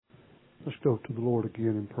Let's go to the Lord again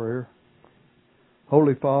in prayer.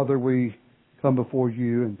 Holy Father, we come before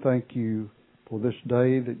you and thank you for this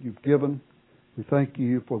day that you've given. We thank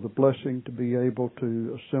you for the blessing to be able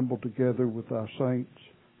to assemble together with our saints.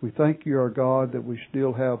 We thank you, our God, that we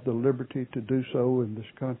still have the liberty to do so in this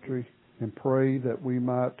country, and pray that we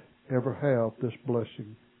might ever have this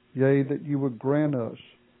blessing. Yea, that you would grant us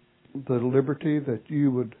the liberty, that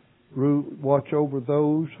you would watch over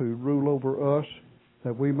those who rule over us,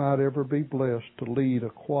 that we might ever be blessed to lead a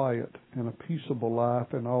quiet and a peaceable life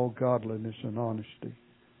in all godliness and honesty.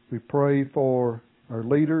 We pray for our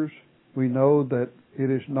leaders. We know that it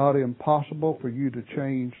is not impossible for you to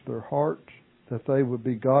change their hearts, that they would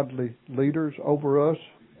be godly leaders over us,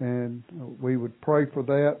 and we would pray for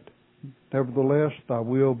that. Nevertheless, thy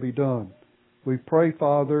will be done. We pray,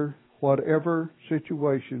 Father, whatever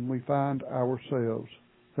situation we find ourselves,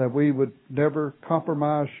 that we would never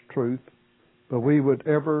compromise truth, but we would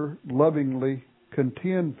ever lovingly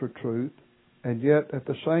contend for truth, and yet at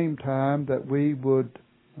the same time that we would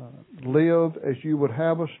live as you would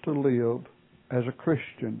have us to live as a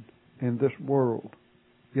Christian in this world.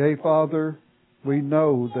 Yea, Father, we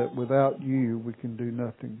know that without you we can do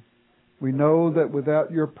nothing. We know that without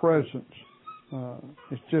your presence,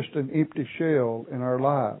 it's just an empty shell in our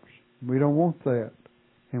lives. We don't want that.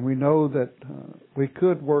 And we know that we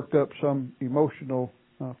could work up some emotional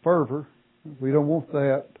fervor. We don't want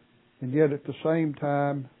that. And yet at the same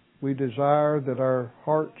time, we desire that our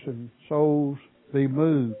hearts and souls be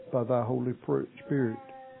moved by thy Holy Spirit.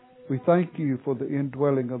 We thank you for the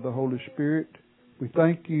indwelling of the Holy Spirit. We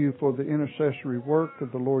thank you for the intercessory work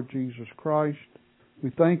of the Lord Jesus Christ. We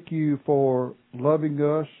thank you for loving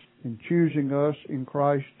us and choosing us in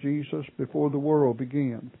Christ Jesus before the world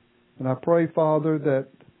began. And I pray, Father, that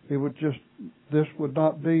this would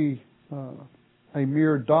not be a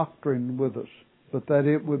mere doctrine with us, but that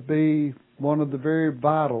it would be one of the very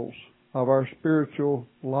vitals of our spiritual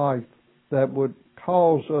life that would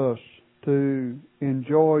cause us to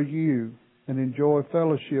enjoy you and enjoy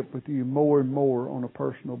fellowship with you more and more on a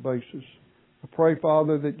personal basis. I pray,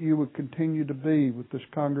 Father, that you would continue to be with this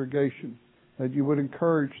congregation, that you would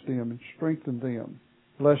encourage them and strengthen them.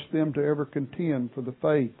 Bless them to ever contend for the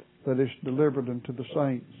faith that is delivered unto the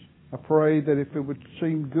saints. I pray that if it would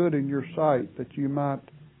seem good in your sight, that you might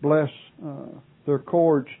bless their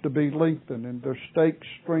cords to be lengthened and their stakes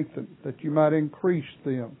strengthened, that you might increase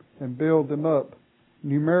them and build them up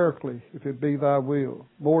numerically, if it be thy will.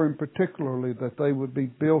 More in particularly, that they would be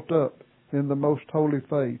built up in the most holy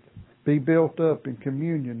faith, be built up in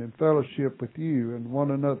communion and fellowship with you and one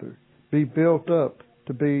another, be built up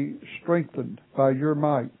to be strengthened by your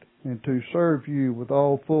might, and to serve you with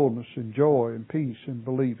all fullness and joy and peace in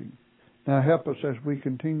believing. Now help us as we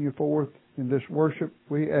continue forth in this worship,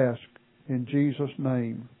 we ask in Jesus'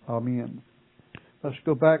 name. Amen. Let's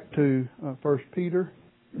go back to 1 Peter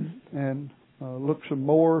and look some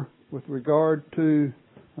more with regard to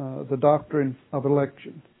the doctrine of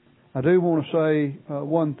election. I do want to say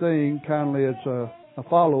one thing kindly as a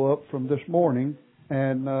follow-up from this morning,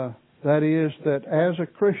 and that is that as a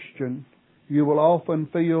Christian, you will often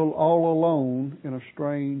feel all alone in a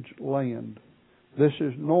strange land. This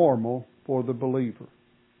is normal for the believer.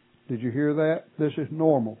 Did you hear that? This is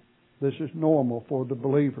normal. This is normal for the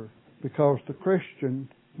believer, because the Christian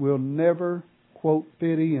will never, quote,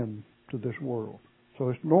 fit in to this world. So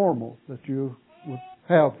it's normal that you would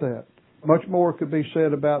have that. Much more could be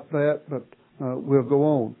said about that, but we'll go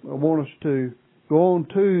on. I want us to go on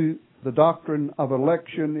to the doctrine of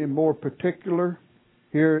election in more particular.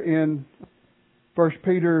 Here in 1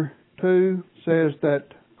 Peter 2 says that,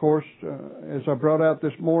 of course, as I brought out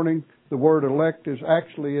this morning, the word elect is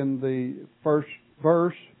actually in the first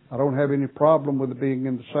verse. I don't have any problem with it being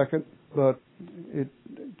in the second, but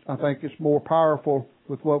I think it's more powerful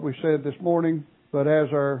with what we said this morning. But as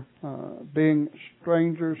our being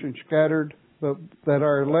strangers and scattered, but that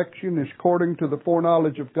our election is according to the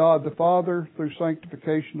foreknowledge of God the Father through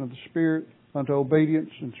sanctification of the Spirit unto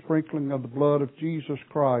obedience and sprinkling of the blood of Jesus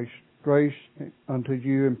Christ, grace unto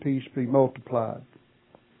you and peace be multiplied.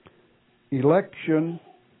 Election,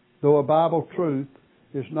 though a Bible truth,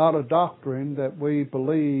 is not a doctrine that we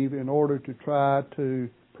believe in order to try to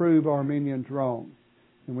prove Arminians wrong.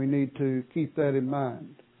 And we need to keep that in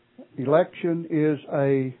mind. Election is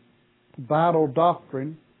a vital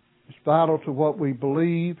doctrine. It's vital to what we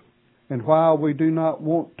believe. And while we do not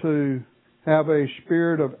want to have a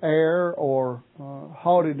spirit of error or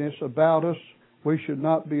haughtiness about us, we should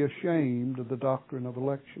not be ashamed of the doctrine of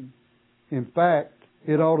election. In fact,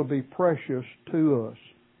 it ought to be precious to us.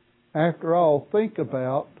 After all, think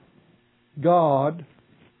about God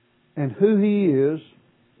and who He is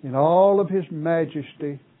in all of His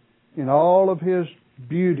majesty, in all of His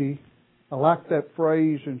beauty. I like that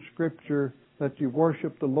phrase in Scripture that you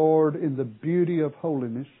worship the Lord in the beauty of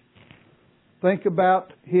holiness. Think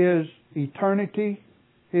about His eternity,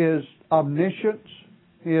 His omniscience,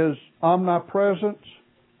 His omnipresence.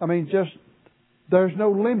 I mean, just, there's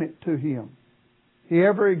no limit to Him. He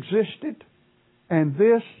ever existed. And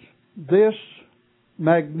this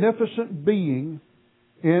magnificent being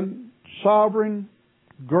in sovereign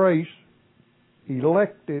grace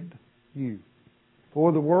elected you.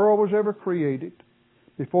 Before the world was ever created,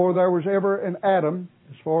 before there was ever an atom,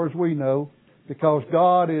 as far as we know, because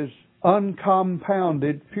God is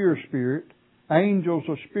uncompounded pure spirit. Angels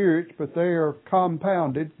are spirits, but they are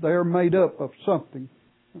compounded. They are made up of something.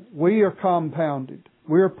 We are compounded.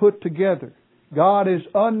 We are put together. God is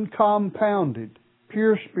uncompounded,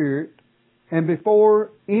 pure spirit, and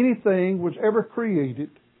before anything was ever created,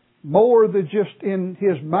 more than just in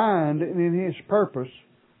His mind and in His purpose,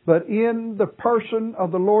 but in the person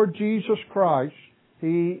of the Lord Jesus Christ,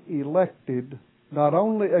 He elected not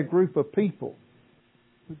only a group of people,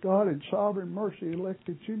 but God in sovereign mercy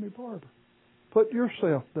elected Jimmy Barber. Put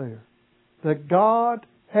yourself there. That God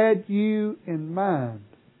had you in mind.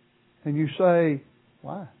 And you say,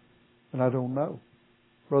 why? And I don't know.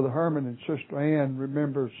 Brother Herman and Sister Ann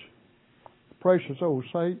remembers a precious old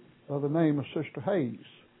saint by the name of Sister Hayes.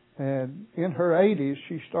 And in her 80s,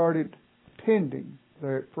 she started attending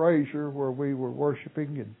there at Fraser where we were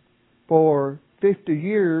worshiping. And for 50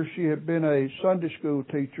 years, she had been a Sunday school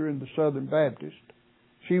teacher in the Southern Baptist.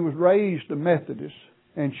 She was raised a Methodist,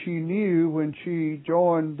 and she knew when she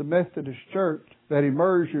joined the Methodist Church that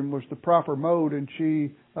immersion was the proper mode, and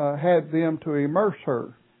she had them to immerse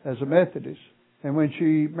her as a Methodist. And when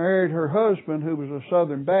she married her husband, who was a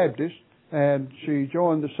Southern Baptist, and she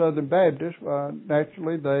joined the Southern Baptist,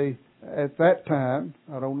 naturally they, at that time,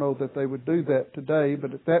 I don't know that they would do that today,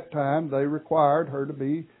 but at that time they required her to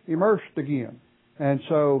be immersed again. And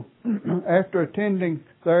so after attending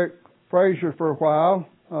there at Fraser for a while,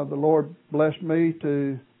 the Lord blessed me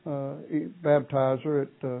to baptize her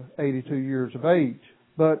at 82 years of age.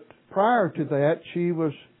 But prior to that, she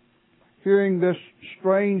was hearing this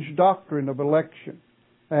strange doctrine of election.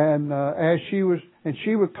 And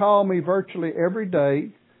she would call me virtually every day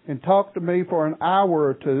and talk to me for an hour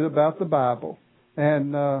or two about the Bible.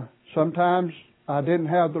 And sometimes I didn't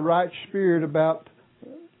have the right spirit about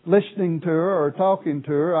listening to her or talking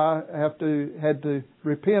to her. I had to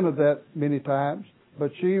repent of that many times.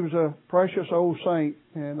 But she was a precious old saint,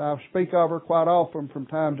 and I speak of her quite often from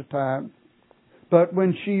time to time. But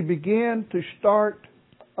when she began to start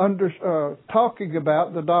talking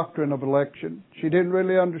about the doctrine of election, she didn't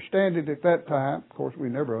really understand it at that time. Of course, we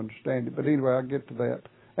never understand it, but anyway, I'll get to that.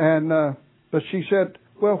 And but she said,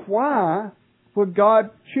 well, why would God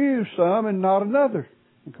choose some and not another?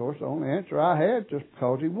 Of course, the only answer I had, just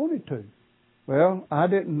because He wanted to. Well, I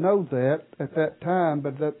didn't know that at that time,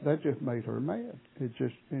 but that just made her mad.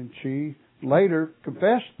 And she later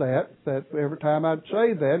confessed that every time I'd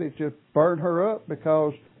say that, it just burned her up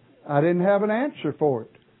because I didn't have an answer for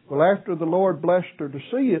it. Well, after the Lord blessed her to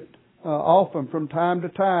see it, often from time to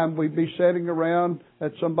time, we'd be sitting around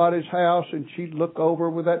at somebody's house and she'd look over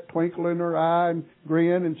with that twinkle in her eye and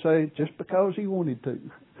grin and say, just because He wanted to.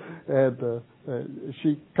 And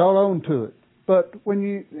she caught on to it. But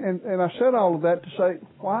when and I said all of that to say,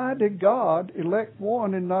 why did God elect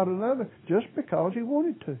one and not another? Just because He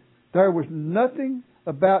wanted to. There was nothing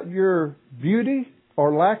about your beauty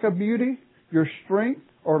or lack of beauty, your strength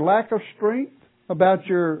or lack of strength, about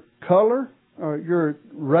your color, your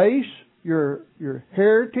race, your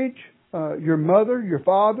heritage, your mother, your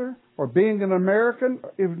father, or being an American.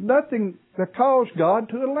 It was nothing that caused God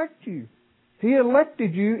to elect you. He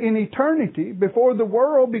elected you in eternity before the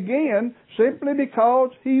world began simply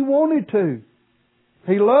because He wanted to.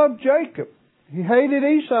 He loved Jacob. He hated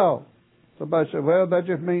Esau. Somebody said, well, that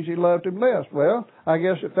just means He loved him less. Well, I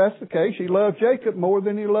guess if that's the case, He loved Jacob more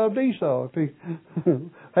than He loved Esau. If He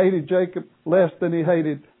hated Jacob less than He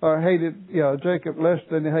hated Jacob less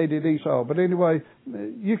than He hated Esau. But anyway,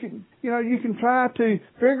 you can try to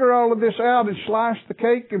figure all of this out and slice the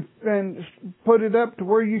cake and put it up to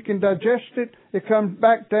where you can digest it. It comes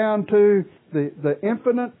back down to the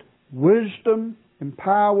infinite wisdom and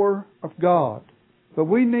power of God. But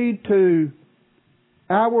we need to,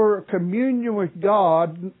 our communion with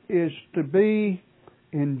God is to be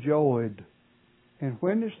enjoyed. And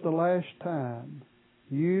when is the last time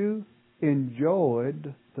you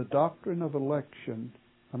enjoyed the doctrine of election?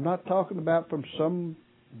 I'm not talking about from some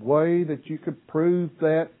way that you could prove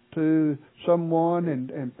that to someone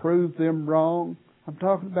and prove them wrong. I'm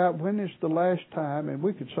talking about when is the last time, and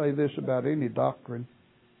we could say this about any doctrine,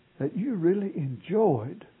 that you really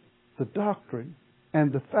enjoyed the doctrine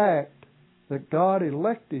and the fact that God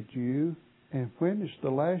elected you, and when is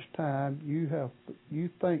the last time you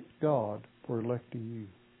thanked God for electing you?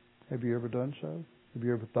 Have you ever done so? Have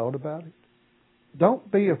you ever thought about it?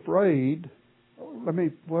 Don't be afraid.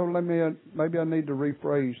 Maybe I need to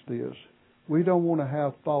rephrase this. We don't want to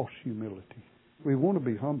have false humility. We want to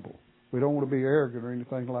be humble. We don't want to be arrogant or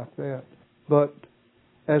anything like that. But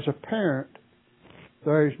as a parent,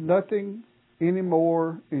 there is nothing any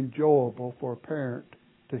more enjoyable for a parent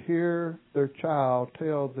to hear their child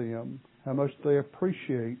tell them how much they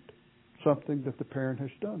appreciate something that the parent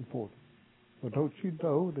has done for them. Well, don't you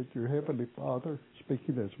know that your Heavenly Father,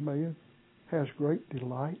 speaking as man, has great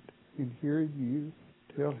delight in hearing you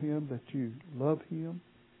tell Him that you love Him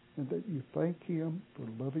and that you thank Him for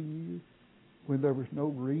loving you when there was no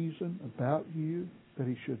reason about you that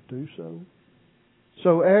He should do so?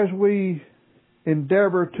 So as we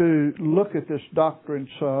endeavor to look at this doctrine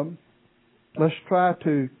some, let's try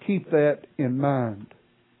to keep that in mind.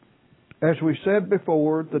 As we said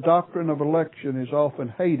before, the doctrine of election is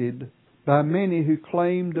often hated by many who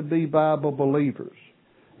claim to be Bible believers.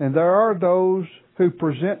 And there are those who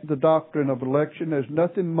present the doctrine of election as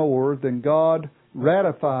nothing more than God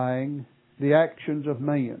ratifying the actions of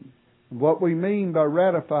man. And what we mean by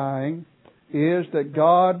ratifying is that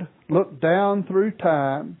God looked down through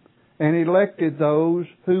time and elected those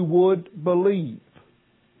who would believe.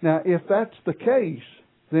 Now, if that's the case,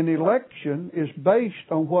 then election is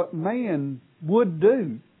based on what man would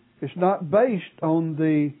do. It's not based on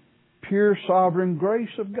the pure sovereign grace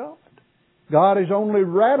of God. God is only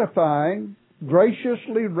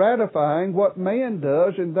graciously ratifying what man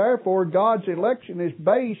does, and therefore God's election is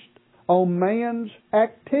based on man's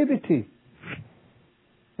activity.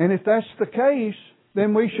 And if that's the case,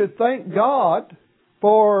 then we should thank God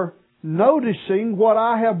for noticing what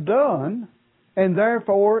I have done and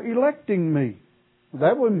therefore electing me.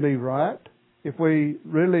 That wouldn't be right if we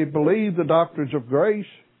really believe the doctrines of grace.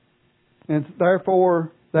 And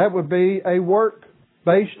therefore, that would be a work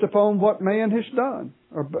based upon what man has done.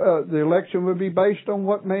 Or the election would be based on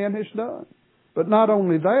what man has done. But not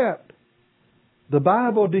only that, the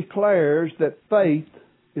Bible declares that faith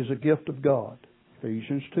is a gift of God.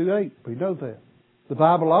 Ephesians 2:8, we know that. The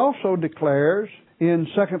Bible also declares in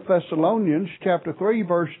 2 Thessalonians chapter 3,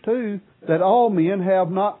 verse 2, that all men have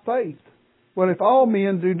not faith. Well, if all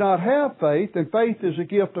men do not have faith, and faith is a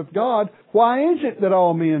gift of God, why is it that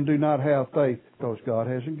all men do not have faith? Because God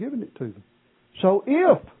hasn't given it to them. So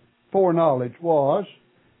if foreknowledge was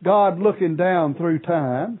God looking down through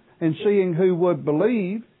time and seeing who would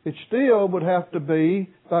believe, it still would have to be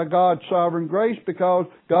by God's sovereign grace, because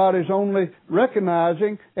God is only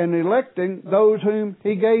recognizing and electing those whom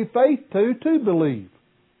He gave faith to believe.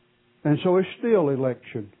 And so it's still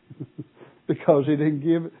election. Because He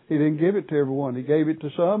didn't give it to everyone. He gave it to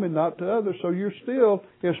some and not to others. So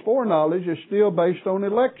His foreknowledge is still based on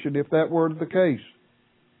election, if that were the case.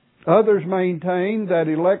 Others maintain that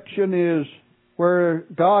election is where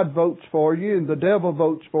God votes for you and the devil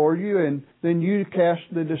votes for you, and then you cast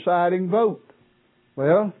the deciding vote.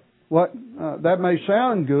 Well, that may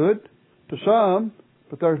sound good to some,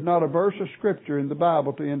 but there's not a verse of Scripture in the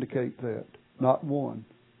Bible to indicate that. Not one.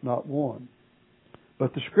 Not one.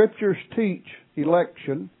 But the Scriptures teach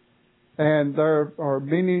election, and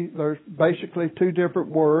there's basically two different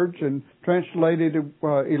words, and translated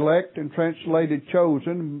elect and translated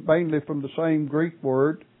chosen, mainly from the same Greek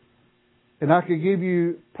word. And I could give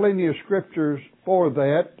you plenty of Scriptures for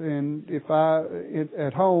that, and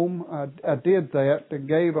at home I did that and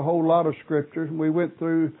gave a whole lot of Scriptures, and we went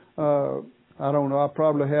through, I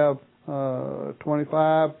probably have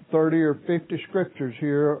 25, 30, or 50 Scriptures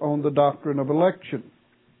here on the doctrine of election.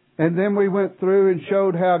 And then we went through and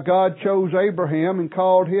showed how God chose Abraham and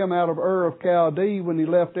called him out of Ur of Chaldee when He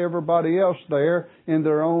left everybody else there in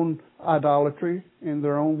their own idolatry, in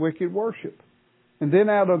their own wicked worship. And then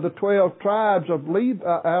out of the 12 tribes of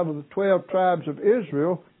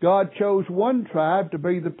Israel, God chose one tribe to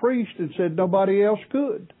be the priest and said nobody else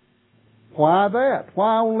could. Why that?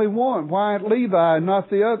 Why only one? Why Levi and not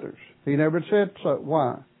the others? He never said so.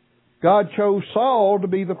 Why? God chose Saul to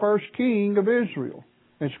be the first king of Israel.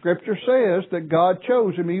 And Scripture says that God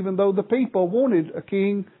chose him even though the people wanted a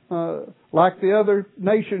king like the other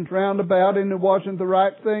nations round about, and it wasn't the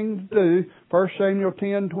right thing to do. 1 Samuel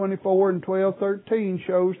 10:24 and 12:13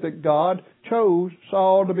 shows that God chose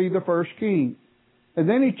Saul to be the first king. And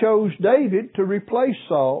then He chose David to replace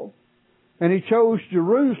Saul. And He chose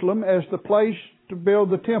Jerusalem as the place to build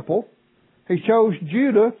the temple. He chose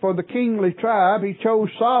Judah for the kingly tribe. He chose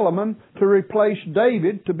Solomon to replace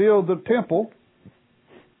David to build the temple.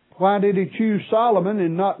 Why did He choose Solomon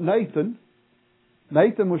and not Nathan?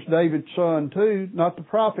 Nathan was David's son too, not the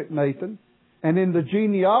prophet Nathan. And in the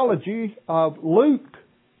genealogy of Luke,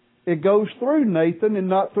 it goes through Nathan and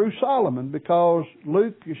not through Solomon, because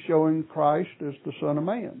Luke is showing Christ as the Son of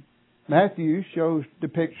Man. Matthew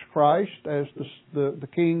depicts Christ as the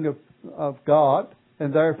King of God,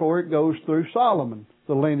 and therefore it goes through Solomon.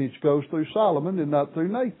 The lineage goes through Solomon and not through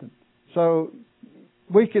Nathan. So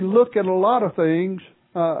we can look at a lot of things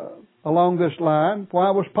along this line.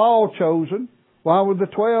 Why was Paul chosen? Why were the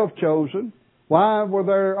 12 chosen? Why were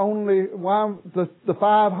there only the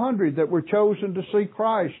 500 that were chosen to see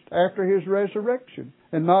Christ after His resurrection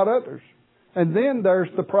and not others? And then there's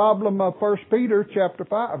the problem of 1 Timothy chapter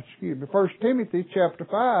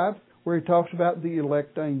 5, where he talks about the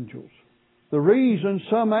elect angels. The reason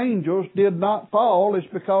some angels did not fall is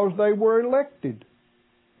because they were elected.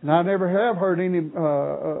 And I never have heard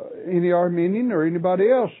any Arminian or anybody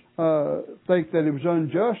else think that it was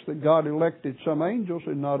unjust that God elected some angels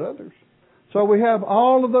and not others. So we have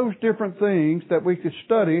all of those different things that we could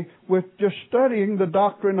study with just studying the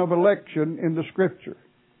doctrine of election in the Scripture.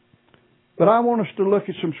 But I want us to look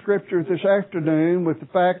at some Scripture this afternoon with the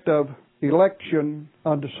fact of election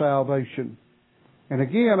unto salvation. And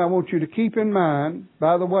again, I want you to keep in mind,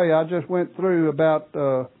 by the way, I just went through about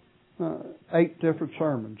 8 different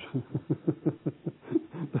sermons.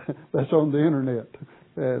 That's on the internet.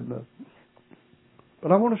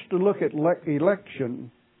 But I want us to look at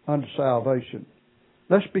election unto salvation.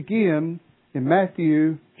 Let's begin in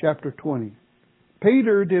Matthew chapter 20.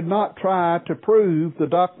 Peter did not try to prove the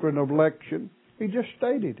doctrine of election. He just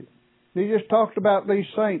stated it. He just talked about these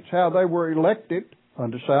saints, how they were elected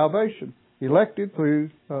unto salvation. Elected through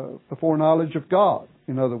the foreknowledge of God,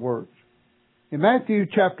 in other words. In Matthew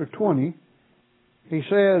chapter 20, he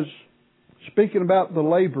says, speaking about the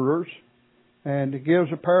laborers, and he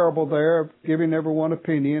gives a parable there, giving everyone a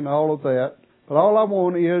penny and all of that. But all I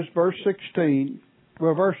want is verse 15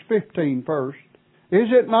 first. Is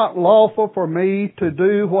it not lawful for me to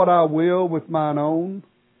do what I will with mine own?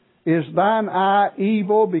 Is thine eye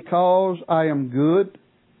evil because I am good?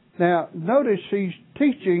 Now, notice he's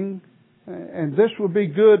teaching, and this would be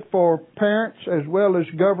good for parents as well as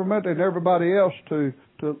government and everybody else to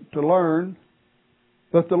learn.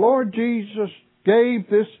 But the Lord Jesus gave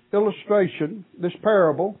this illustration, this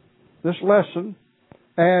parable, this lesson,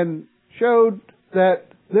 and showed that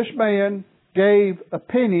this man gave a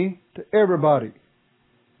penny to everybody.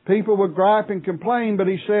 People would gripe and complain, but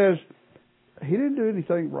he says, he didn't do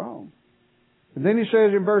anything wrong. And then he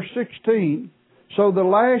says in verse 16, so the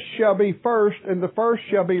last shall be first, and the first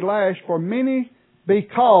shall be last, for many be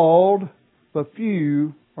called, but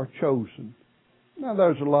few are chosen. Now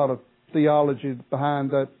there's a lot of theology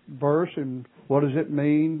behind that verse, and what does it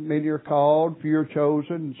mean? Many are called, few are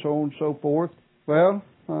chosen, and so on and so forth. Well,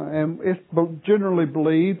 and it's generally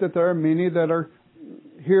believed that there are many that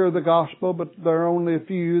hear the gospel, but there are only a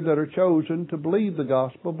few that are chosen to believe the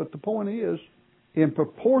gospel. But the point is, in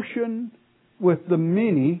proportion with the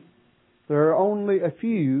many, there are only a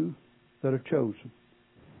few that are chosen.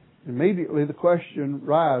 Immediately the question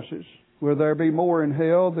rises, will there be more in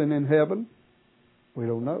hell than in heaven? We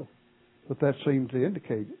don't know, but that seems to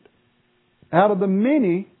indicate it. Out of the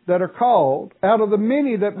many that are called, out of the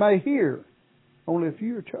many that may hear, only a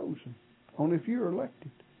few are chosen. Only a few are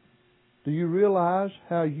elected. Do you realize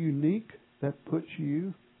how unique that puts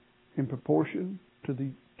you in proportion to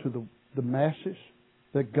the masses,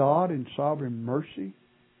 that God in sovereign mercy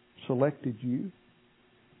selected you?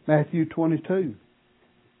 Matthew 22.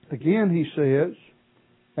 Again he says,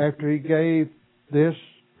 after he gave this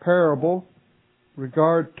parable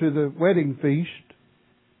regard to the wedding feast,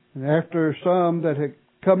 and after some that had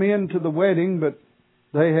come into the wedding, but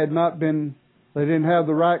they didn't have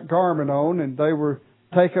the right garment on, and they were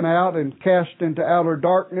taken out and cast into outer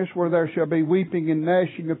darkness, where there shall be weeping and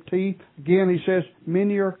gnashing of teeth. Again he says,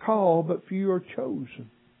 many are called, but few are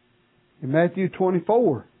chosen. In Matthew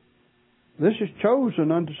 24, this is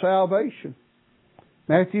chosen unto salvation.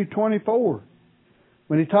 Matthew 24,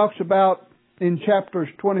 when he talks about in chapters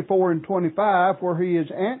 24 and 25, where he is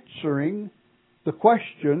answering the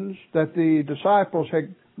questions that the disciples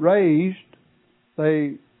had raised,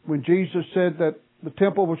 when Jesus said that the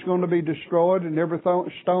temple was going to be destroyed and every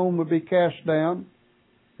stone would be cast down,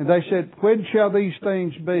 and they said, when shall these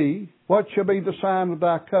things be? What shall be the sign of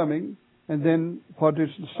thy coming? And then, what is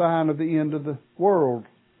the sign of the end of the world?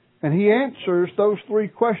 And he answers those 3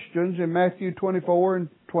 questions in Matthew 24 and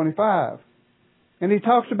 25. And he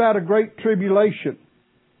talks about a great tribulation.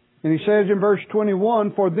 And he says in verse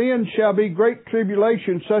 21, "For then shall be great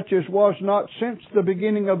tribulation, such as was not since the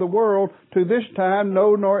beginning of the world to this time,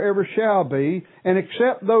 no, nor ever shall be. And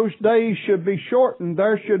except those days should be shortened,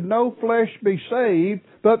 there should no flesh be saved.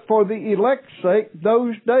 But for the elect's sake,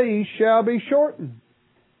 those days shall be shortened."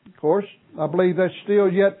 Of course, I believe that's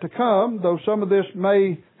still yet to come, though some of this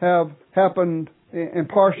may have happened in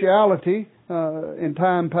partiality in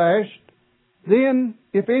time past. "Then,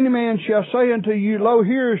 if any man shall say unto you, Lo,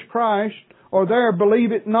 here is Christ, or there,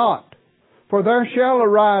 believe it not. For there shall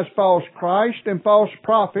arise false Christ and false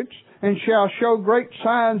prophets, and shall show great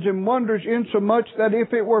signs and wonders, insomuch that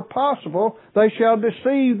if it were possible, they shall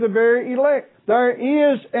deceive the very elect." There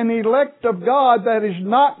is an elect of God that is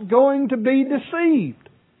not going to be deceived.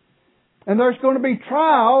 And there's going to be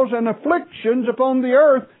trials and afflictions upon the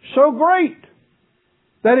earth so great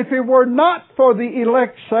that if it were not for the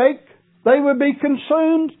elect's sake, they would be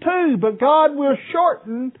consumed too. But God will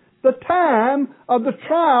shorten the time of the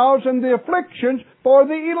trials and the afflictions for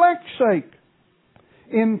the elect's sake.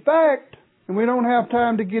 In fact, and we don't have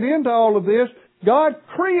time to get into all of this, God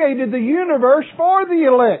created the universe for the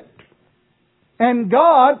elect. And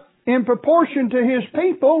God, in proportion to His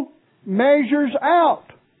people, measures out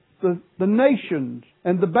the nations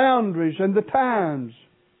and the boundaries and the times.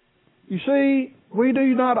 You see, we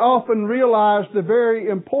do not often realize the very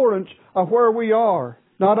importance of where we are.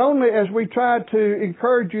 Not only as we tried to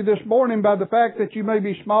encourage you this morning by the fact that you may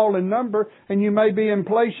be small in number and you may be in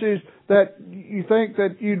places that you think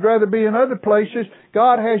that you'd rather be in other places,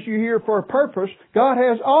 God has you here for a purpose. God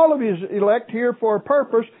has all of His elect here for a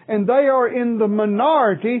purpose, and they are in the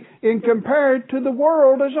minority in compared to the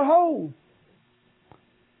world as a whole.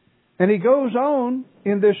 And he goes on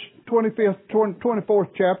in this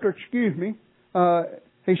 24th chapter,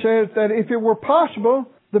 he says that if it were possible,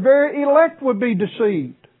 the very elect would be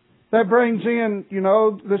deceived. That brings in,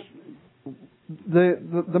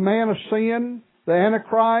 the man of sin, the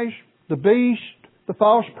Antichrist, the beast, the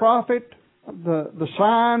false prophet, the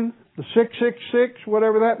sign, the 666,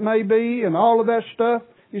 whatever that may be, and all of that stuff.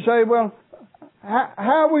 You say, well, how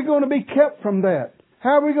are we going to be kept from that?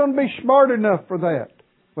 How are we going to be smart enough for that?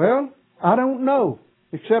 Well, I don't know,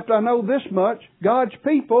 except I know this much. God's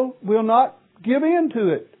people will not give in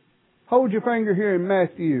to it. Hold your finger here in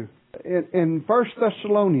Matthew. In 1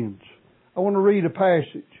 Thessalonians, I want to read a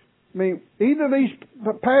passage. I mean, either these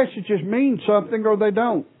passages mean something or they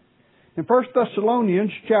don't. In 1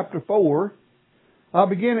 Thessalonians chapter 4, I'll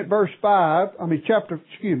begin at verse 5. Chapter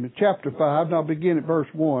 5, and I'll begin at verse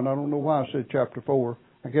 1. I don't know why I said chapter 4.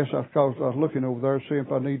 I guess that's because I was looking over there to see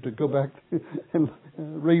if I need to go back and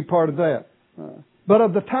read part of that. "But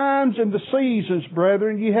of the times and the seasons,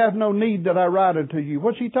 brethren, ye have no need that I write unto you."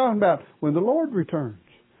 What's he talking about? When the Lord returns.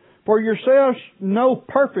 "For yourselves know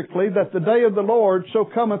perfectly that the day of the Lord so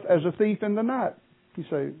cometh as a thief in the night." You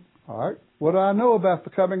say, all right, what do I know about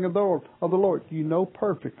the coming of the Lord? You know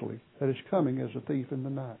perfectly that it's coming as a thief in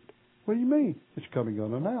the night. What do you mean? It's coming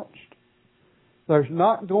unannounced. There's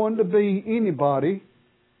not going to be anybody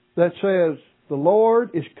that says, the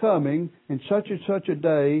Lord is coming in such and such a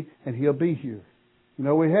day, and He'll be here.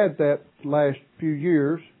 We had that last few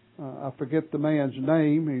years. I forget the man's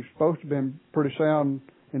name. He's supposed to have been a pretty sound,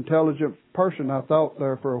 intelligent person, I thought,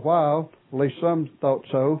 there for a while. At least some thought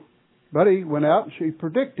so. But he went out and she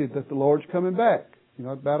predicted that the Lord's coming back,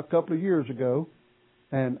 about a couple of years ago.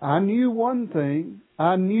 And I knew one thing.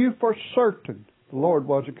 I knew for certain the Lord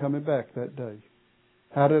wasn't coming back that day.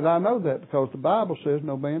 How did I know that? Because the Bible says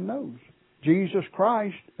no man knows. Jesus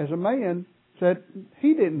Christ, as a man, said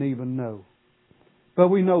He didn't even know. But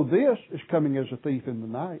we know this is coming as a thief in the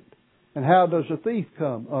night. And how does a thief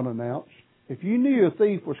come unannounced? If you knew a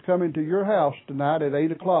thief was coming to your house tonight at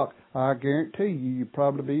 8 o'clock, I guarantee you'd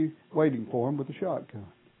probably be waiting for him with a shotgun.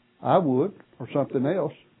 I would, or something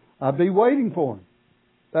else. I'd be waiting for him.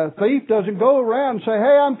 That thief doesn't go around and say,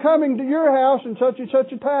 hey, I'm coming to your house in such and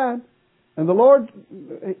such a time. And the Lord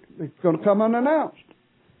is going to come unannounced.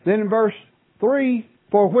 Then in verse 3,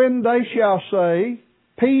 "For when they shall say,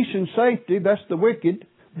 peace and safety," that's the wicked,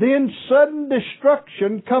 "then sudden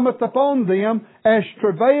destruction cometh upon them as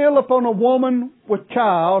travail upon a woman with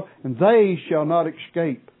child, and they shall not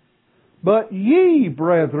escape. But ye,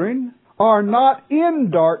 brethren, are not in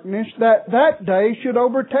darkness, that day should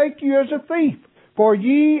overtake you as a thief. For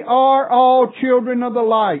ye are all children of the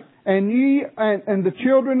light, and ye and the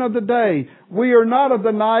children of the day. We are not of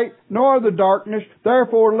the night, nor of the darkness.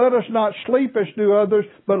 Therefore let us not sleep as do others,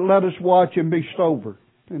 but let us watch and be sober."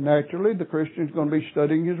 And naturally, the Christian's going to be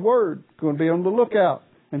studying his Word, going to be on the lookout,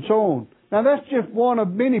 and so on. Now, that's just one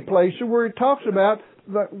of many places where it talks about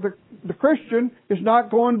the Christian is not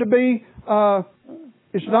going to be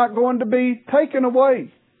It's not going to be taken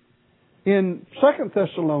away. In 2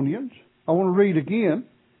 Thessalonians, I want to read again.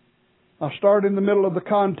 I'll start in the middle of the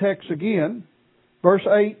context again. Verse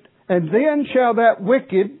 8, and then shall that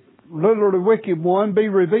wicked, literally wicked one, be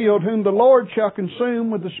revealed, whom the Lord shall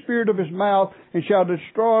consume with the spirit of His mouth, and shall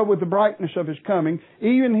destroy with the brightness of His coming,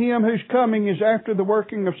 even him whose coming is after the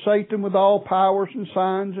working of Satan with all powers and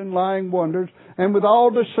signs and lying wonders, and with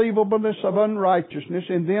all deceivableness of unrighteousness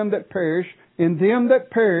in them that perish.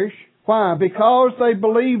 Why? Because they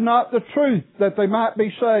believe not the truth, that they might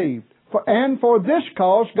be saved. And for this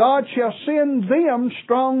cause God shall send them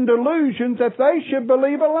strong delusions, that they should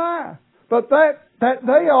believe a lie. But that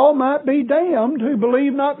they all might be damned who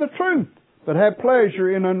believe not the truth, but have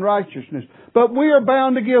pleasure in unrighteousness. But we are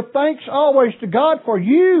bound to give thanks always to God for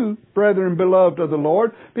you, brethren beloved of the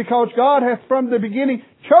Lord, because God hath from the beginning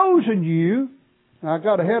chosen you. Now, I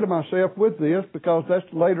got ahead of myself with this because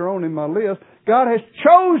that's later on in my list. God has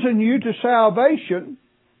chosen you to salvation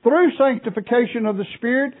through sanctification of the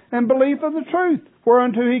Spirit and belief of the truth,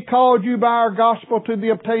 whereunto He called you by our gospel to the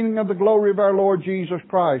obtaining of the glory of our Lord Jesus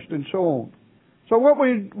Christ, and so on. So what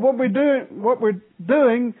we're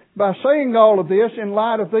doing by saying all of this in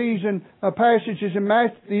light of these passages in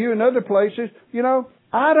Matthew and other places,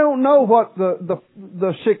 I don't know what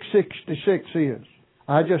the 666 is.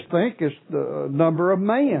 I just think it's the number of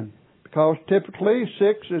man. Because typically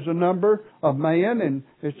 6 is a number of man, and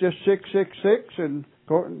it's just 666, and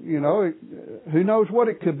who knows what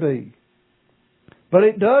it could be. But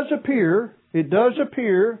it does appear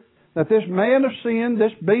that this man of sin,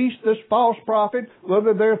 this beast, this false prophet,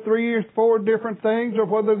 whether they're 3 or 4 different things or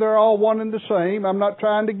whether they're all one and the same, I'm not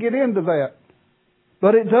trying to get into that.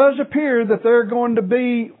 But it does appear that they're going to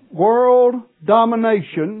be world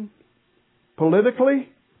domination politically,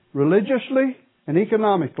 religiously, and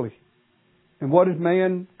economically. And what is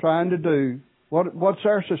man trying to do? What's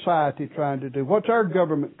our society trying to do? What's our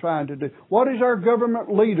government trying to do? What is our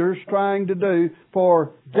government leaders trying to do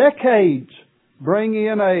for decades? Bring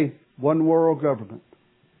in a one world government,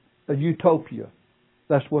 a utopia.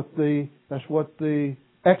 That's what the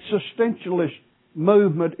existentialist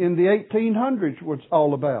movement in the 1800s was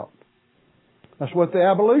all about. That's what the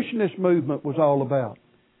abolitionist movement was all about.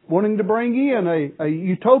 Wanting to bring in a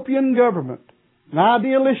utopian government, an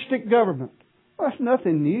idealistic government. Well, that's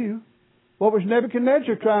nothing new. What was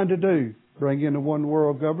Nebuchadnezzar trying to do? Bring in a one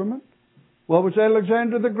world government. What was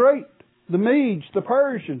Alexander the Great? The Medes, the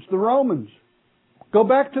Persians, the Romans. Go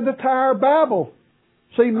back to the Tower of Babel.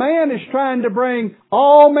 See, man is trying to bring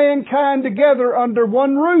all mankind together under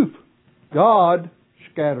one roof. God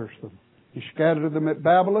scatters them. He scattered them at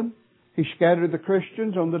Babylon. He scattered the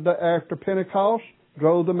Christians after Pentecost,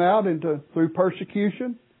 drove them out through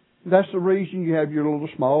persecution. That's the reason you have your little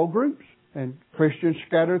small groups and Christians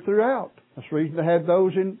scattered throughout. That's the reason they had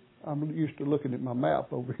those I'm used to looking at my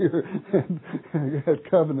map over here and had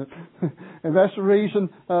covenant. And that's the reason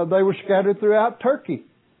they were scattered throughout Turkey,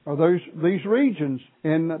 or these regions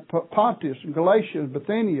in Pontus and Galatia and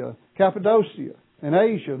Bithynia, Cappadocia and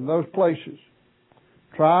Asia and those places.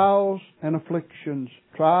 Trials and afflictions.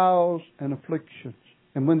 Trials and afflictions.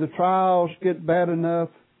 And when the trials get bad enough,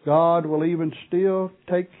 God will even still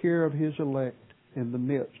take care of His elect in the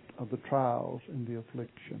midst of the trials and the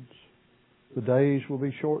afflictions. The days will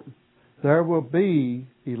be shortened. There will be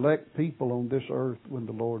elect people on this earth when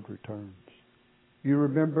the Lord returns. You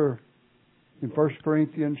remember in 1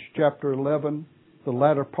 Corinthians chapter 11, the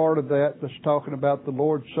latter part of that's talking about the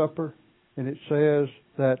Lord's Supper, and it says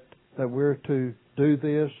that we're to do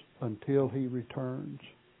this until He returns.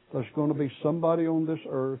 There's going to be somebody on this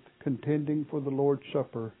earth contending for the Lord's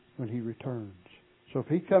Supper when He returns. So if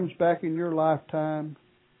He comes back in your lifetime,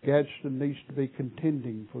 Gadsden needs to be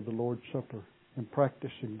contending for the Lord's Supper and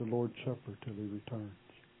practicing the Lord's Supper till He returns,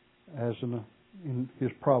 as in His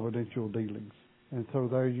providential dealings. And so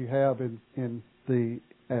there you have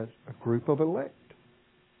as a group of elect.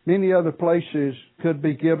 Many other places could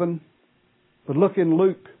be given, but look in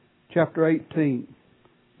Luke chapter 18.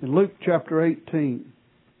 In Luke chapter 18,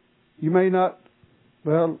 you may not.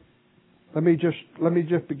 Well, let me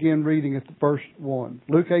just begin reading at verse 1.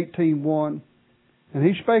 Luke 18:1. And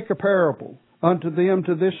He spake a parable unto them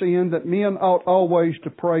to this end, that men ought always to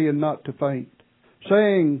pray and not to faint,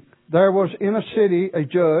 saying, there was in a city a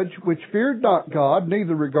judge which feared not God,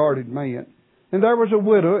 neither regarded man. And there was a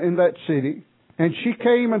widow in that city, and she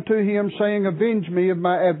came unto him, saying, avenge me of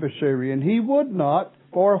my adversary. And he would not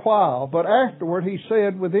for a while, but afterward he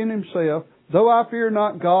said within himself, though I fear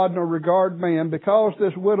not God nor regard man, because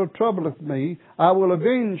this widow troubleth me, I will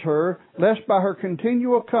avenge her, lest by her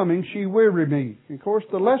continual coming she weary me. Of course,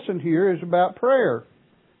 the lesson here is about prayer.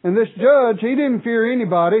 And this judge, he didn't fear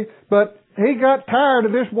anybody, but he got tired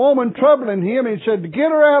of this woman troubling him. He said, to get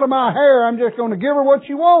her out of my hair, I'm just going to give her what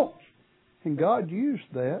she wants. And God used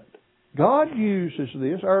that. God uses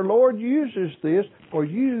this. Our Lord uses this for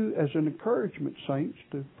you as an encouragement, saints,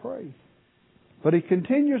 to pray. But He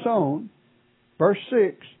continues on. Verse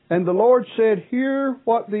 6, and the Lord said, hear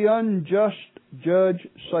what the unjust judge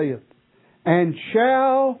saith. And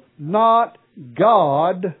shall not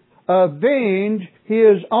God avenge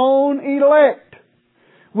His own elect,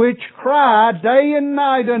 which cry day and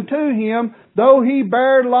night unto Him, though He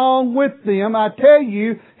bear long with them? I tell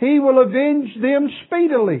you, He will avenge them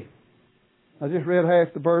speedily. I just read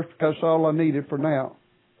half the verse because that's all I needed for now.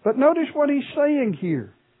 But notice what He's saying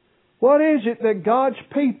here. What is it that God's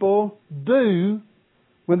people do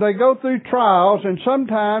when they go through trials, and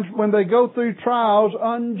sometimes when they go through trials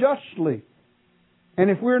unjustly? And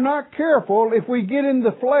if we're not careful, if we get in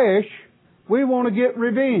the flesh, we want to get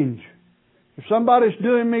revenge. If somebody's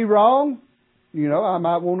doing me wrong, I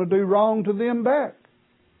might want to do wrong to them back.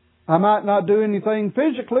 I might not do anything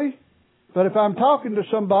physically, but if I'm talking to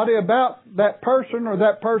somebody about that person or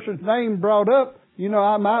that person's name brought up,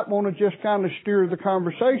 I might want to just kind of steer the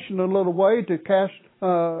conversation a little way to cast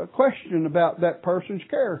a question about that person's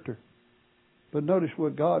character. But notice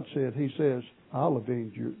what God said. He says, I'll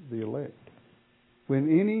avenge the elect.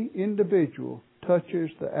 When any individual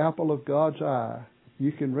touches the apple of God's eye,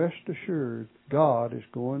 you can rest assured God is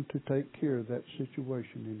going to take care of that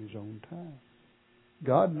situation in His own time.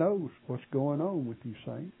 God knows what's going on with you,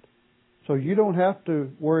 saint. So you don't have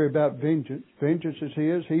to worry about vengeance. Vengeance is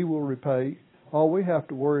His. He will repay. All we have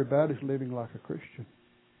to worry about is living like a Christian,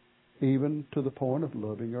 even to the point of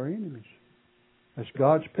loving our enemies. As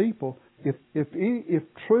God's people, if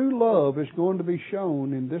true love is going to be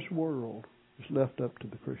shown in this world, it's left up to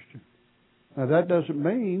the Christian. Now that doesn't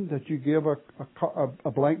mean that you give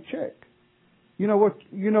a blank check. You know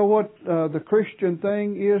what the Christian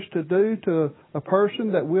thing is to do to a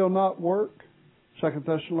person that will not work? 2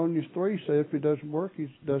 Thessalonians 3 says if he doesn't work, he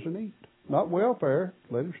doesn't eat. Not welfare.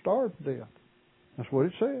 Let him starve to death. That's what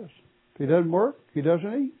it says. If he doesn't work, he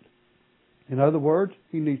doesn't eat. In other words,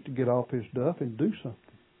 he needs to get off his stuff and do something.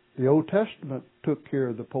 The Old Testament took care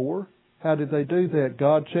of the poor. How did they do that?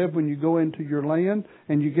 God said when you go into your land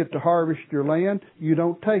and you get to harvest your land, you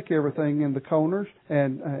don't take everything in the corners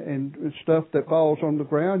and stuff that falls on the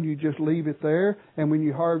ground. You just leave it there. And when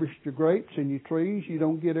you harvest your grapes and your trees, you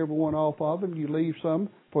don't get everyone off of them. You leave some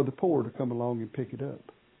for the poor to come along and pick it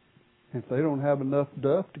up. If they don't have enough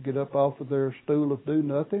duff to get up off of their stool of do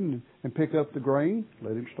nothing and pick up the grain,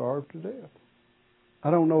 let him starve to death.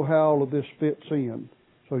 I don't know how all of this fits in.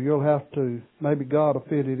 So you'll have to, maybe God will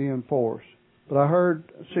fit it in for us. But I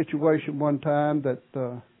heard a situation one time that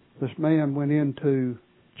this man went into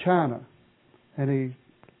China and he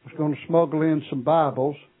was going to smuggle in some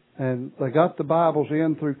Bibles, and they got the Bibles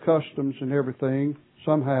in through customs and everything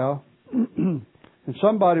somehow. And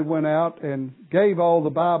somebody went out and gave all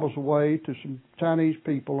the Bibles away to some Chinese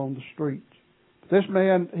people on the streets. This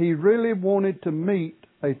man, he really wanted to meet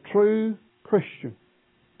a true Christian.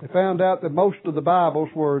 They found out that most of the Bibles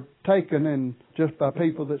were taken and just by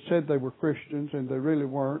people that said they were Christians, and they really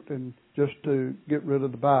weren't, and just to get rid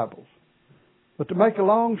of the Bibles. But to make a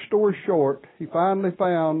long story short, he finally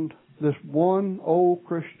found this one old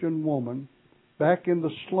Christian woman back in the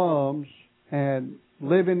slums and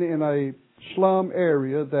living in a slum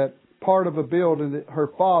area, that part of a building that her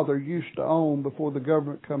father used to own before the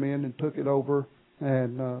government come in and took it over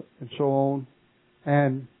and so on.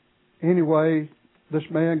 And anyway, this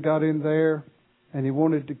man got in there and he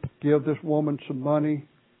wanted to give this woman some money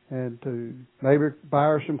and to maybe buy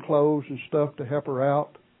her some clothes and stuff to help her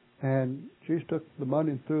out. And she just took the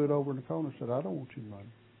money and threw it over in the corner and said, I don't want your money.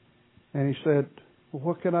 And he said, well,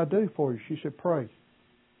 what can I do for you? She said, pray.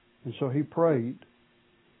 And so he prayed.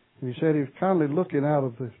 And he said he was kindly looking out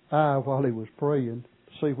of his eye while he was praying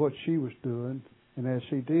to see what she was doing. And as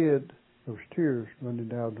he did, there was tears running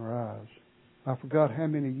down her eyes. I forgot how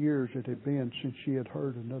many years it had been since she had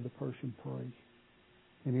heard another person pray.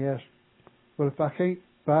 And he asked, well, if I can't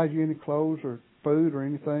buy you any clothes or food or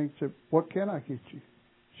anything, he said, what can I get you?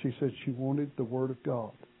 She said she wanted the Word of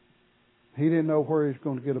God. He didn't know where he was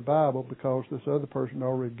going to get a Bible because this other person had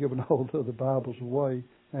already given all the other Bibles away.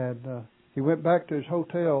 And he went back to his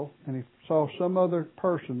hotel and he saw some other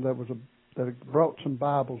person that had brought some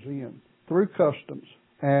Bibles in through customs.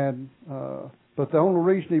 And but the only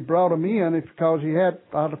reason he brought them in is because he had,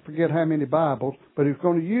 I forget how many Bibles, but he was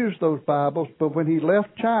going to use those Bibles. But when he left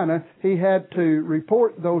China, he had to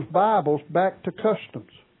report those Bibles back to customs.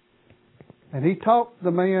 And he talked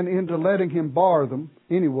the man into letting him borrow them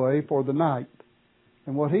anyway for the night.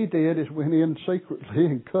 And what he did is went in secretly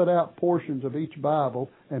and cut out portions of each Bible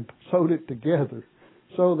and sewed it together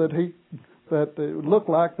so that it looked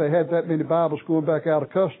like they had that many Bibles going back out of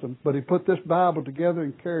custom. But he put this Bible together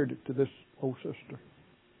and carried it to this old sister.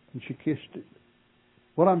 And she kissed it.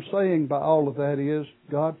 What I'm saying by all of that is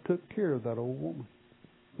God took care of that old woman.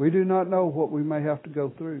 We do not know what we may have to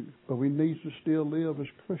go through, but we need to still live as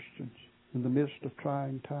Christians in the midst of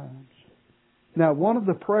trying times. Now, one of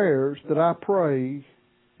the prayers that I pray,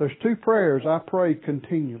 there's two prayers I pray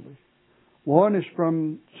continually. One is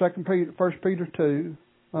from 1 Peter 2,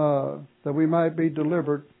 that we might be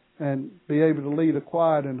delivered and be able to lead a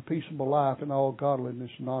quiet and a peaceable life in all godliness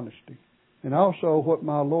and honesty. And also what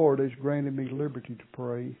my Lord has granted me liberty to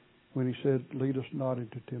pray when He said, lead us not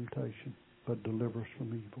into temptation, but deliver us from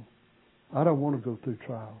evil. I don't want to go through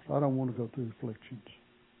trials. I don't want to go through afflictions.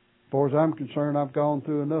 As far as I'm concerned, I've gone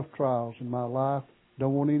through enough trials in my life.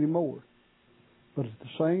 Don't want any more. But at the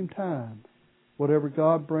same time, whatever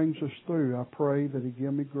God brings us through, I pray that He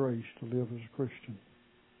give me grace to live as a Christian.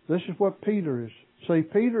 This is what Peter is. See,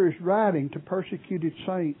 Peter is writing to persecuted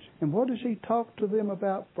saints. And what does he talk to them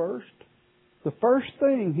about first? The first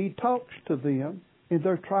thing he talks to them in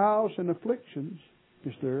their trials and afflictions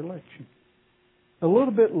is their election. A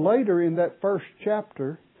little bit later in that first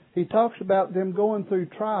chapter, he talks about them going through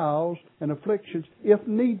trials and afflictions if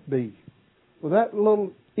need be. Well, that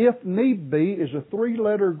little if need be is a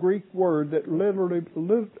 3-letter Greek word that literally,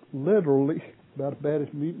 about as bad as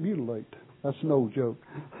mutilate. That's an old joke.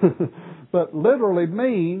 But literally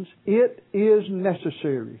means it is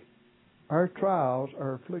necessary. Our trials,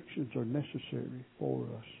 our afflictions are necessary for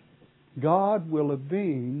us. God will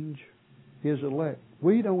avenge His elect.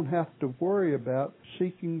 We don't have to worry about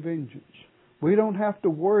seeking vengeance. We don't have to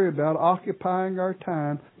worry about occupying our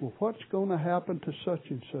time. Well, what's going to happen to such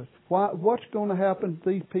and such? What's going to happen to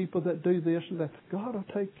these people that do this and that? God will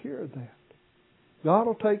take care of that. God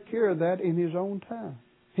will take care of that in His own time.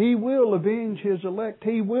 He will avenge His elect.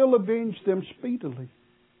 He will avenge them speedily.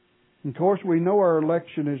 And of course, we know our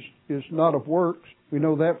election is not of works. We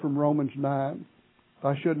know that from Romans 9.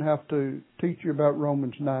 I shouldn't have to teach you about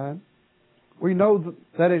Romans 9. We know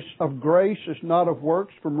that it's of grace, it's not of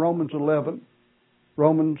works from Romans 11.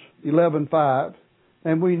 Romans 11:5.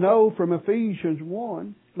 And we know from Ephesians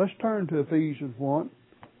 1. Let's turn to Ephesians 1.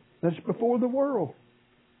 That's before the world.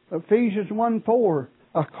 Ephesians 1:4.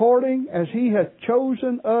 According as He hath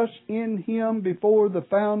chosen us in Him before the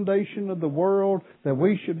foundation of the world, that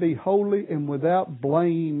we should be holy and without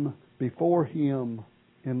blame before Him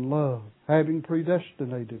in love, having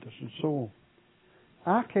predestinated us, and so on.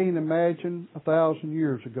 I can't imagine 1,000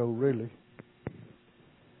 years ago, really.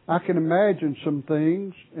 I can imagine some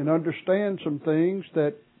things and understand some things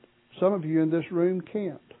that some of you in this room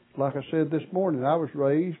can't. Like I said this morning, I was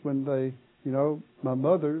raised when my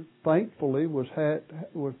mother, thankfully, was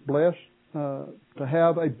blessed to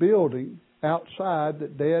have a building outside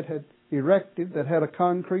that Dad had erected that had a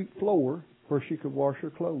concrete floor where she could wash her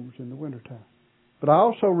clothes in the wintertime. But I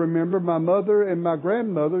also remember my mother and my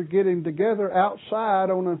grandmother getting together outside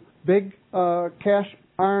on a big cast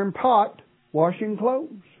iron pot washing clothes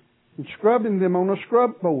and scrubbing them on a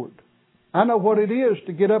scrub board. I know what it is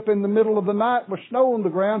to get up in the middle of the night with snow on the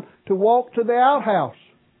ground to walk to the outhouse.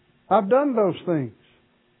 I've done those things.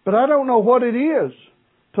 But I don't know what it is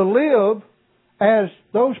to live as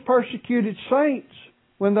those persecuted saints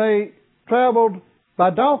when they traveled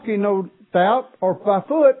by donkey, no doubt, or by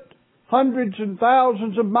foot, hundreds and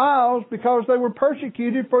thousands of miles because they were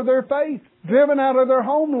persecuted for their faith, driven out of their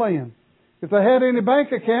homeland. If they had any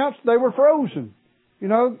bank accounts, they were frozen.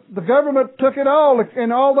 The government took it all,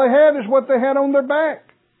 and all they had is what they had on their back.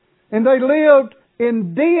 And they lived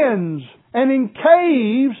in dens and in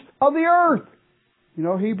caves of the earth.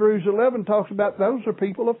 Hebrews 11 talks about those are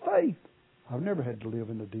people of faith. I've never had to live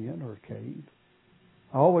in a den or a cave.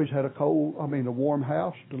 I always had a warm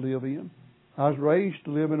house to live in. I was raised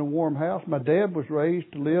to live in a warm house. My dad was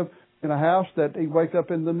raised to live in a house that he'd wake up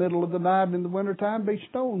in the middle of the night and in the wintertime, be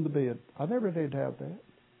snow on the bed. I never did have that.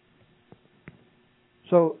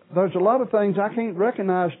 So there's a lot of things I can't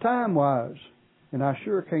recognize time-wise, and I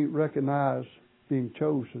sure can't recognize being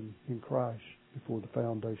chosen in Christ before the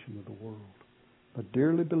foundation of the world. But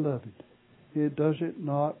dearly beloved, does it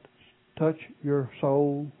not touch your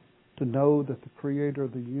soul to know that the Creator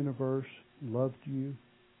of the universe loved you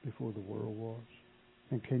before the world was?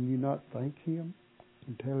 And can you not thank Him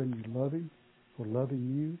and tell Him you love Him for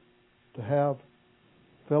loving you, to have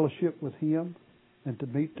fellowship with Him and to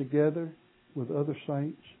meet together with other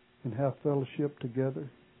saints and have fellowship together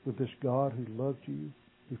with this God who loved you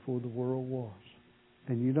before the world was?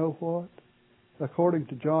 And you know what? according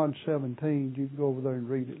to John 17, you can go over there and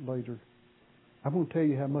read it later. I'm going to tell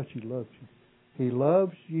you how much He loves you. He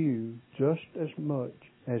loves you just as much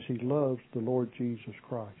as He loves the Lord Jesus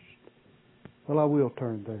Christ. Well, I will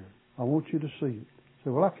turn there. I want you to see it. Say,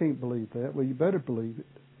 well, I can't believe that. Well, you better believe it,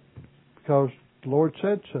 because the Lord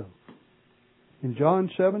said so. In John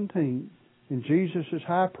 17, in Jesus'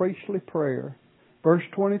 high priestly prayer, verse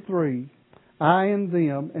 23, I in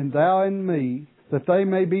them, and thou in me, that they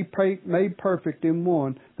may be made perfect in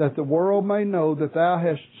one, that the world may know that thou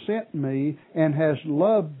hast sent me and hast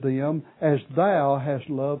loved them as thou hast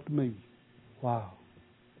loved me. Wow.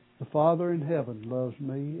 The Father in heaven loves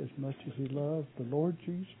me as much as He loves the Lord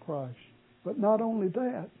Jesus Christ. But not only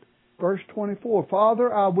that, verse 24,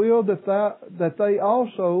 Father, I will that they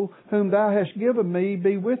also, whom thou hast given me,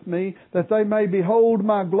 be with me, that they may behold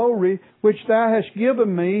my glory, which thou hast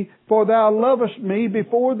given me, for thou lovest me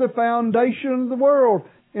before the foundation of the world.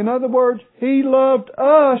 In other words, He loved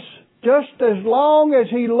us just as long as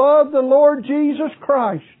He loved the Lord Jesus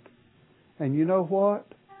Christ. And you know what?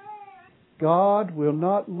 God will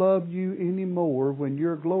not love you any more when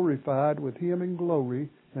you're glorified with Him in glory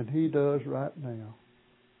than He does right now.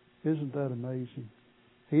 Isn't that amazing?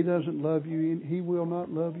 He doesn't love you. He will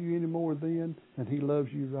not love you any more then than He loves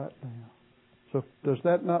you right now. So does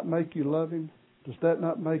that not make you love Him? Does that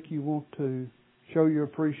not make you want to show your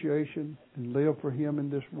appreciation and live for Him in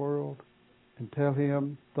this world and tell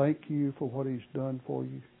Him thank you for what He's done for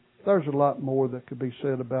you? There's a lot more that could be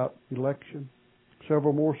said about election.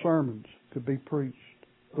 Several more sermons could be preached.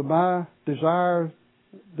 But my desire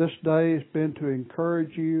this day has been to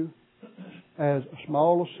encourage you as a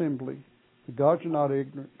small assembly that God's not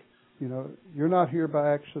ignorant. You know, you're not here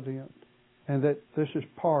by accident, and that this is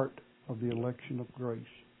part of the election of grace.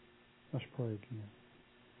 Let's pray again.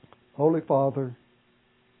 Holy Father,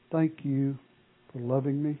 thank you for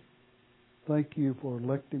loving me. Thank you for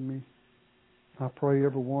electing me. I pray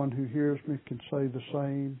everyone who hears me can say the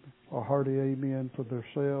same, a hearty amen for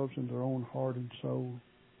themselves and their own heart and soul.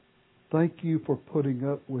 Thank you for putting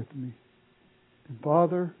up with me. And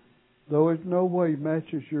Father, though it no way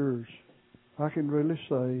matches yours, I can really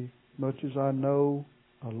say, much as I know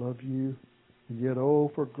I love you, and yet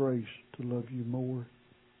oh, for grace to love you more.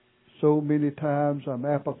 So many times I'm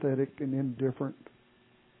apathetic and indifferent.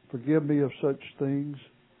 Forgive me of such things.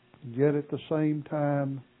 And yet at the same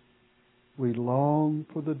time, we long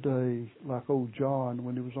for the day, like old John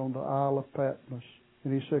when he was on the Isle of Patmos.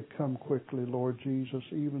 And he said, come quickly, Lord Jesus,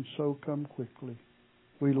 even so come quickly.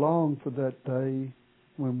 We long for that day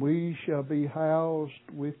when we shall be housed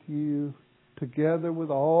with you together with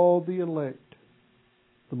all the elect,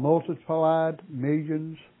 the multiplied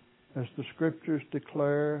millions, as the Scriptures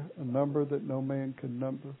declare, a number that no man can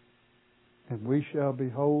number. And we shall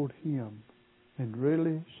behold Him and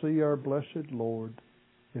really see our blessed Lord,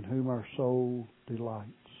 in whom our soul delights.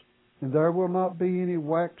 And there will not be any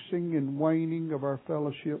waxing and waning of our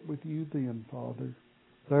fellowship with you then, Father.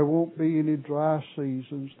 There won't be any dry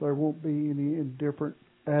seasons. There won't be any indifferent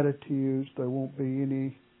attitudes. There won't be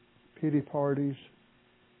any pity parties.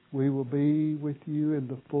 We will be with you in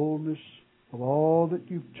the fullness of all that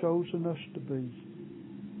you've chosen us to be,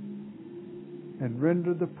 and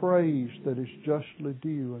render the praise that is justly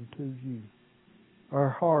due unto you. Our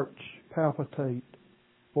hearts palpitate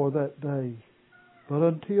for that day. But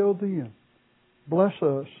until then, bless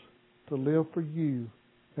us to live for you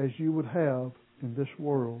as you would have in this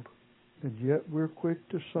world. And yet we're quick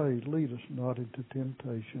to say, lead us not into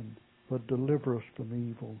temptation, but deliver us from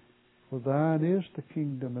evil. For thine is the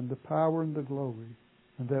kingdom and the power and the glory,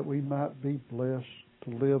 and that we might be blessed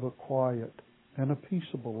to live a quiet and a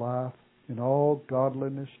peaceable life in all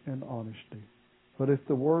godliness and honesty. But if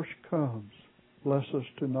the worst comes, bless us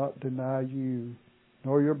to not deny you,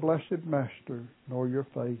 nor your blessed Master, nor your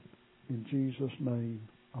faith. In Jesus' name,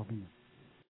 amen.